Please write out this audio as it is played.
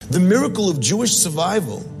The miracle of Jewish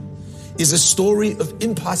survival is a story of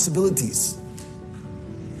impossibilities.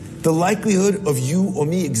 The likelihood of you or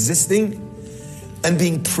me existing and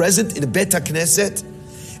being present in a Bet HaKnesset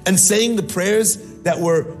and saying the prayers that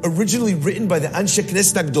were originally written by the Anshe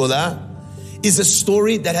Knesset HaGdolah is a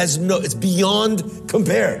story that it's beyond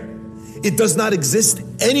compare. It does not exist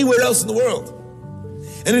anywhere else in the world.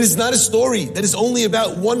 And it is not a story that is only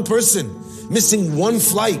about one person missing one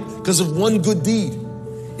flight because of one good deed.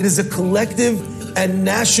 It is a collective and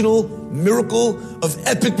national miracle of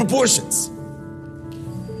epic proportions.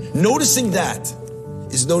 Noticing that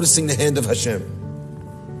is noticing the hand of Hashem.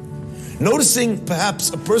 Noticing perhaps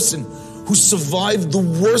a person who survived the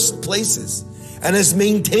worst places and has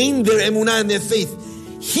maintained their emunah and their faith.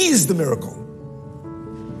 He is the miracle.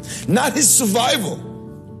 Not his survival,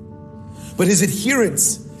 but his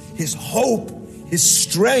adherence, his hope, his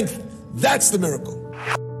strength. That's the miracle.